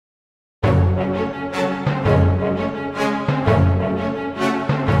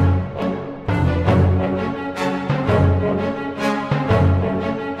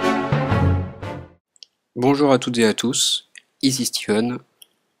Bonjour à toutes et à tous, ici Steven,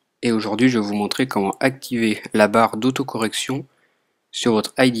 et aujourd'hui je vais vous montrer comment activer la barre d'autocorrection sur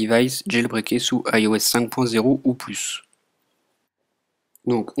votre iDevice jailbreaké sous iOS 5.0 ou plus.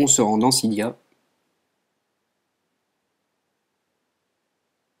 Donc on se rend dans Cydia,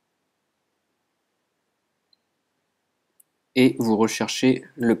 et vous recherchez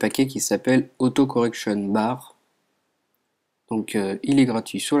le paquet qui s'appelle AutocorrectionBar. Donc il est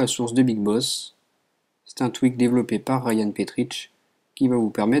gratuit sur la source de Big Boss. C'est un tweak développé par Ryan Petrich qui va vous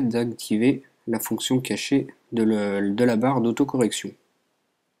permettre d'activer la fonction cachée de la barre d'autocorrection.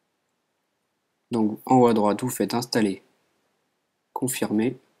 Donc en haut à droite, vous faites installer,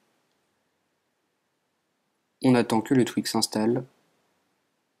 confirmer. On attend que le tweak s'installe.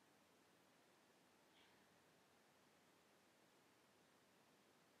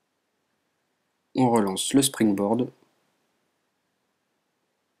 On relance le springboard.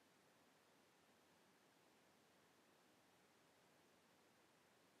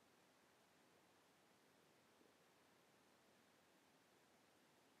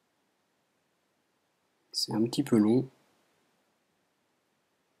 C'est un petit peu long.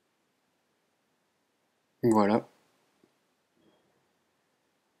 Voilà.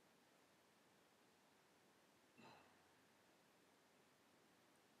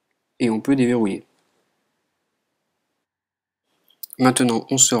 Et on peut déverrouiller. Maintenant,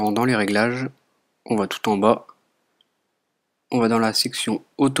 on se rend dans les réglages. On va tout en bas. On va dans la section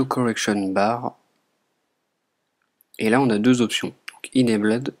AutocorrectionBar. Et là, on a deux options. Donc,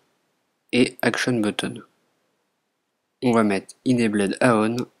 Enabled et Action Button. On va mettre Enabled à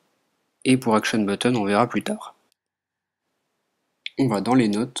On. Et pour Action Button, on verra plus tard. On va dans les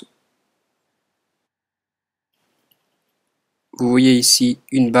notes. Vous voyez ici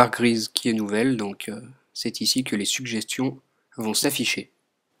une barre grise qui est nouvelle, donc c'est ici que les suggestions vont s'afficher.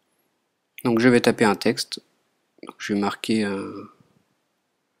 Donc je vais taper un texte. Donc, je vais marquer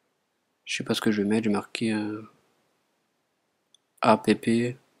je sais pas ce que je vais mettre, je vais marquer app,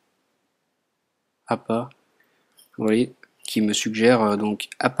 appa, vous voyez, qui me suggère donc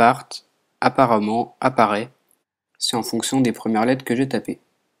apart, apparemment, apparaît. C'est en fonction des premières lettres que j'ai tapées.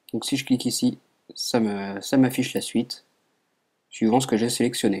 Donc si je clique ici, ça m'affiche la suite, suivant ce que j'ai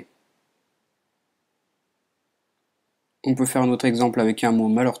sélectionné. On peut faire un autre exemple avec un mot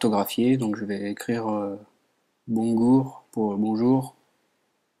mal orthographié, donc je vais écrire bonjour pour bonjour.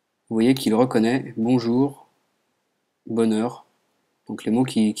 Vous voyez qu'il reconnaît bonjour, bonheur, donc les mots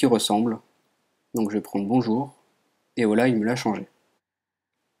qui ressemblent. Donc je vais prendre bonjour, et voilà, il me l'a changé.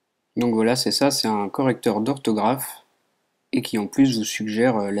 Donc voilà, c'est ça, c'est un correcteur d'orthographe, et qui en plus vous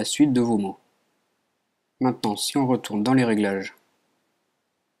suggère la suite de vos mots. Maintenant, si on retourne dans les réglages,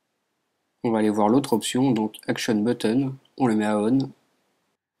 on va aller voir l'autre option, donc Action Button, on le met à On,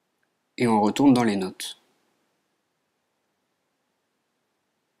 et on retourne dans les notes.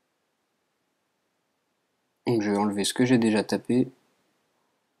 Donc je vais enlever ce que j'ai déjà tapé.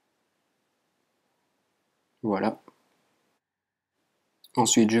 Voilà.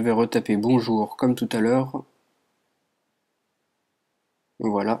 Ensuite, je vais retaper bonjour comme tout à l'heure.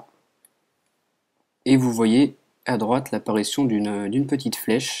 Voilà. Et vous voyez à droite l'apparition d'une petite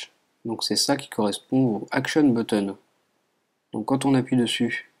flèche. Donc c'est ça qui correspond au Action Button. Donc quand on appuie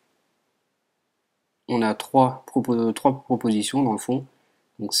dessus, on a trois propositions dans le fond.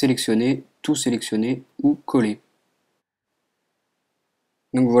 Donc sélectionner, tout sélectionner ou coller.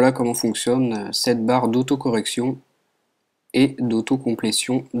 Donc voilà comment fonctionne cette barre d'autocorrection et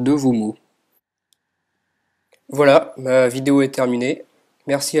d'autocomplétion de vos mots. Voilà, ma vidéo est terminée.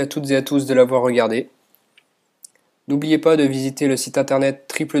 Merci à toutes et à tous de l'avoir regardée. N'oubliez pas de visiter le site internet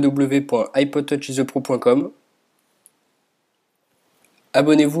www.ipodtouchthepro.com.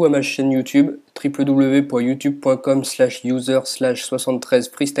 Abonnez-vous à ma chaîne YouTube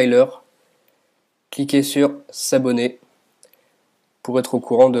www.youtube.com/user/73freestyler. Cliquez sur s'abonner pour être au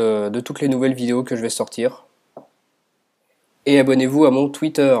courant de toutes les nouvelles vidéos que je vais sortir. Et abonnez-vous à mon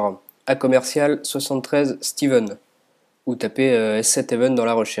Twitter @73steven ou tapez S7even dans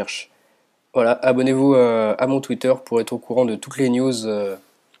la recherche. Voilà, abonnez-vous à mon Twitter pour être au courant de toutes les news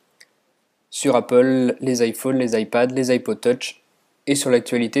sur Apple, les iPhones, les iPads, les iPod Touch et sur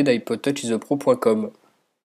l'actualité d'iPodtouchthepro.com.